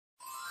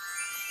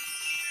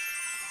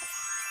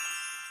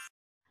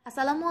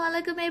আসসালামু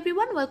আলাইকুম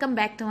everyone, welcome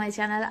back to my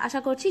channel. আশা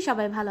করছি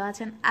সবাই ভালো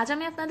আছেন। আজ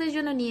আমি আপনাদের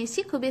জন্য নিয়ে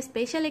এসেছি খুবই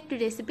স্পেশাল একটি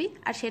রেসিপি,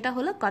 আর সেটা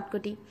হলো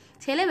কটকটি।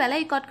 ছেলেবেলায়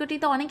এই কটকটি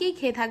তো অনেকেই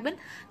খেয়ে থাকবেন,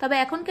 তবে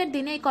এখনকার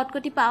দিনে এই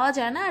কটকটি পাওয়া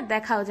যায় না আর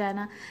দেখাও যায়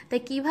না।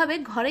 তাই কিভাবে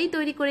ঘরেই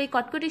তৈরি করে এই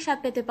কটকটির স্বাদ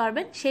পেতে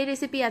পারবেন সেই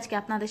রেসিপি আজকে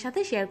আপনাদের সাথে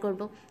শেয়ার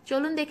করব।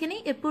 চলুন দেখে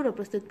নিই এর পুরো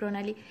প্রস্তুত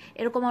প্রণালী।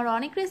 এরকম আরও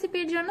অনেক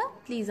রেসিপির জন্য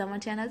প্লিজ আমার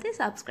চ্যানেলটি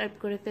সাবস্ক্রাইব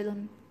করে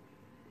ফেলুন।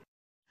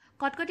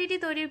 কটকটিটি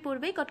তৈরির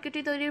পূর্বেই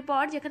কটকটি তৈরির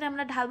পর যেখানে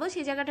আমরা ঢালবো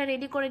সেই জায়গাটা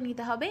রেডি করে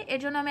নিতে হবে। এর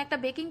জন্য আমি একটা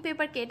বেকিং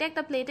পেপার কেটে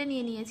একটা প্লেটে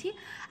নিয়ে নিয়েছি।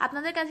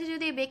 আপনাদের কাছে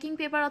যদি বেকিং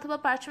পেপার অথবা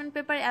পার্চমেন্ট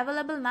পেপার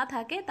অ্যাভেলেবল না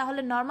থাকে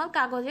তাহলে নর্মাল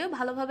কাগজেও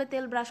ভালোভাবে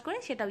তেল ব্রাশ করে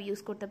সেটাও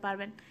ইউজ করতে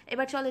পারবেন।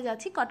 এবার চলে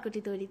যাচ্ছি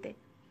কটকটি তৈরিতে।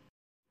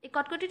 এই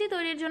কটকটিটি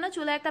তৈরির জন্য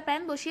চুলায় একটা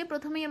প্যান বসিয়ে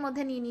প্রথমেই এর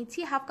মধ্যে নিয়ে নিচ্ছি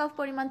হাফ কাপ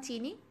পরিমাণ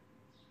চিনি।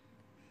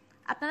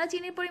 আপনারা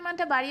চিনির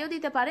পরিমাণটা বাড়িয়েও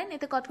দিতে পারেন,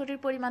 এতে কটকটির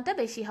পরিমাণটা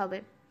বেশি হবে।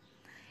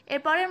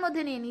 এরপরের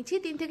মধ্যে নিয়ে নিচ্ছি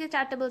 3 থেকে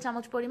 4 টেবিল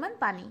চামচ পরিমাণ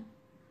পানি।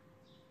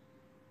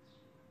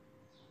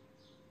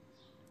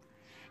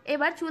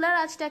 এবার চুলার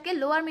আঁচটাকে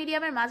লো আর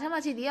মিডিয়ামের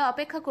মাঝামাঝি দিয়ে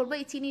অপেক্ষা করব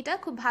এই চিনিটা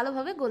খুব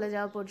ভালোভাবে গলে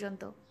যাওয়া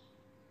পর্যন্ত।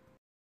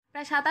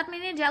 প্রায় 7-8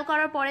 মিনিট জাল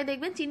করার পরে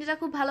দেখবেন চিনিটা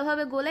খুব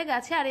ভালোভাবে গলে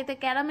গেছে আর এতে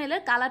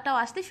ক্যারামেলের কালারটাও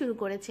আসতে শুরু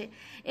করেছে।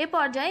 এ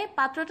পর্যায়ে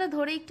পাত্রটা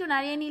ধরে একটু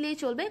নাড়িয়ে নিলেই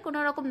চলবে, কোনো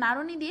রকম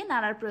নাড়ুনি দিয়ে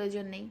নাড়ার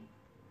প্রয়োজন নেই।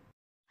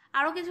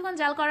 আরও কিছুক্ষণ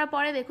জাল করার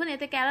পরে দেখুন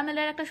এতে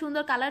ক্যারামেলের একটা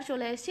সুন্দর কালার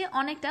চলে এসেছে,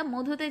 অনেকটা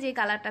মধুতে যে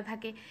কালারটা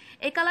থাকে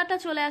এই কালারটা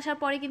চলে আসার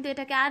পরে কিন্তু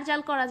এটাকে আর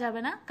জাল করা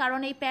যাবে না, কারণ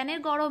এই প্যানের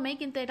গরমে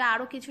কিন্তু এটা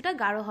আরও কিছুটা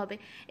গাঢ় হবে।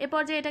 এ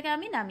পর্যায়ে এটাকে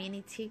আমি নামিয়ে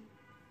নিচ্ছি।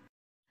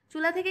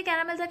 চুলা থেকে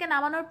ক্যারামেলটাকে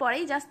নামানোর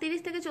পরেই জাস্ট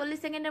 30 থেকে 40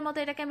 সেকেন্ডের মতো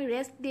এটাকে আমি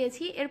রেস্ট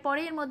দিয়েছি।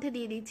 এরপরে এর মধ্যে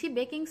দিয়ে দিচ্ছি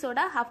বেকিং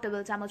সোডা হাফ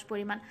টেবিল চামচ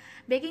পরিমাণ।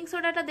 বেকিং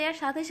সোডাটা দেওয়ার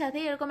সাথে সাথে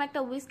এরকম একটা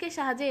হুইস্কের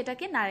সাহায্যে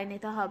এটাকে নাড়ে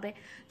নিতে হবে।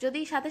 যদি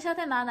সাথে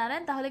সাথে না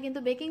নাড়েন তাহলে কিন্তু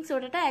বেকিং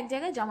সোডাটা এক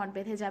জায়গায় জমাট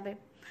বেঁধে যাবে।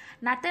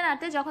 নাড়তে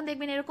নাড়তে যখন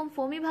দেখবেন এরকম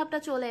ফোমি ভাবটা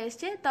চলে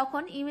এসছে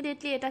তখন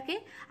ইমিডিয়েটলি এটাকে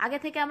আগে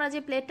থেকে আমরা যে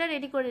প্লেটটা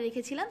রেডি করে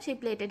রেখেছিলাম সেই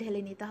প্লেটে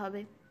ঢেলে নিতে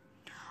হবে।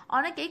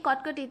 অনেকেই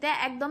কটকটিতে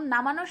একদম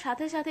নামানোর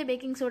সাথে সাথে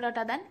বেকিং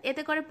সোডাটা দেন,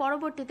 এতে করে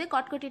পরবর্তীতে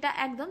কটকটিটা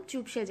একদম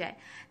চুপসে যায়।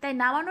 তাই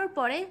নামানোর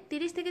পরে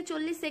 30 থেকে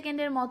 40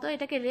 সেকেন্ডের মতো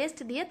এটাকে রেস্ট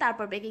দিয়ে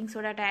তারপর বেকিং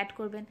সোডাটা অ্যাড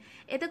করবেন।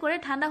 এতে করে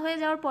ঠান্ডা হয়ে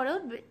যাওয়ার পরেও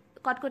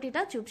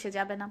কটকটিটা চুপসে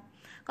যাবে না।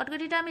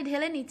 কটকটিটা আমি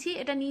ঢেলে নিচ্ছি,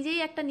 এটা নিজেই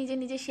একটা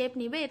নিজে শেপ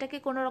নিবে, এটাকে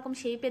কোনো রকম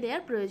শেপে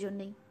দেওয়ার প্রয়োজন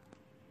নেই।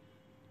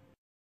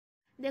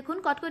 দেখুন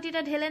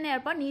কটকটিটা ঢেলে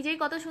নেওয়ার পর নিজেই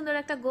কত সুন্দর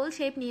একটা গোল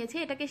শেপ নিয়েছে,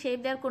 এটাকে শেপ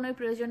দেওয়ার কোনো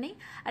প্রয়োজন নেই।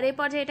 আর এই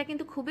পর্যায়ে এটা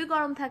কিন্তু খুবই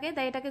গরম থাকে,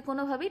 তাই এটাকে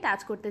কোনোভাবেই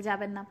টাচ করতে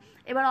যাবেন না।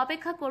 এবার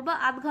অপেক্ষা করব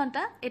আধ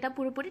ঘন্টা এটা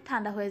পুরোপুরি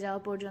ঠান্ডা হয়ে যাওয়া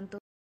পর্যন্ত।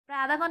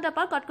 প্রায় আধা ঘন্টা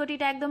পর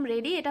কটকটিটা একদম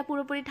রেডি, এটা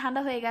পুরোপুরি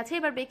ঠান্ডা হয়ে গেছে।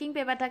 এবার বেকিং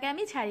পেপারটাকে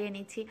আমি ছাড়িয়ে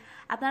নিচ্ছি।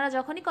 আপনারা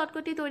যখনই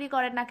কটকটি তৈরি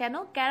করেন না কেন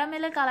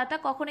ক্যারামেলের কালারটা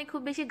কখনোই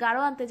খুব বেশি গাঢ়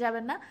আনতে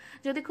যাবেন না।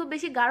 যদি খুব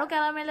বেশি গাঢ়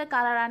ক্যারামেলের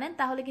কালার আনেন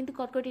তাহলে কিন্তু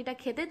কটকটিটা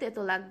খেতে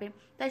তেতো লাগবে।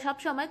 তাই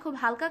সবসময় খুব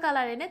হালকা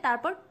কালার এনে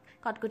তারপর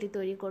কটকটি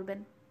তৈরি করবেন।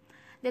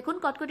 দেখুন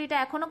কটকটিটা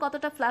এখনও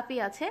কতটা ফ্লাফি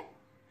আছে।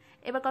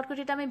 এবার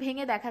কটকটিটা আমি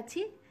ভেঙে দেখাচ্ছি,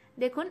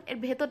 দেখুন এর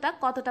ভেতরটা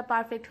কতটা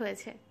পারফেক্ট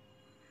হয়েছে।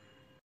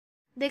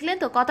 দেখলেন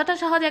তো কতটা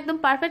সহজ একদম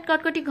পারফেক্ট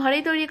কটকটি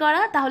ঘরেই তৈরি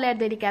করা। তাহলে আর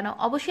দেরি কেন,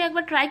 অবশ্যই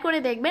একবার ট্রাই করে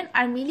দেখবেন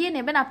আর মিলিয়ে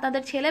নেবেন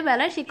আপনাদের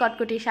ছেলেবেলার সেই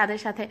কটকটির স্বাদের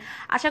সাথে।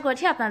 আশা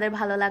করছি আপনাদের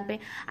ভালো লাগবে।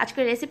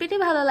 আজকের রেসিপিটি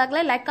ভালো লাগলে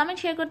লাইক কমেন্ট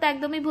শেয়ার করতে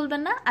একদমই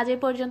ভুলবেন না। আজ এই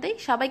পর্যন্তই,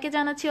 সবাইকে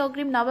জানাচ্ছি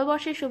অগ্রিম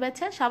নববর্ষের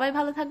শুভেচ্ছা। সবাই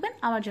ভালো থাকবেন,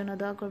 আমার জন্য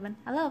দোয়া করবেন।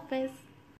 আল্লাহ হাফেজ।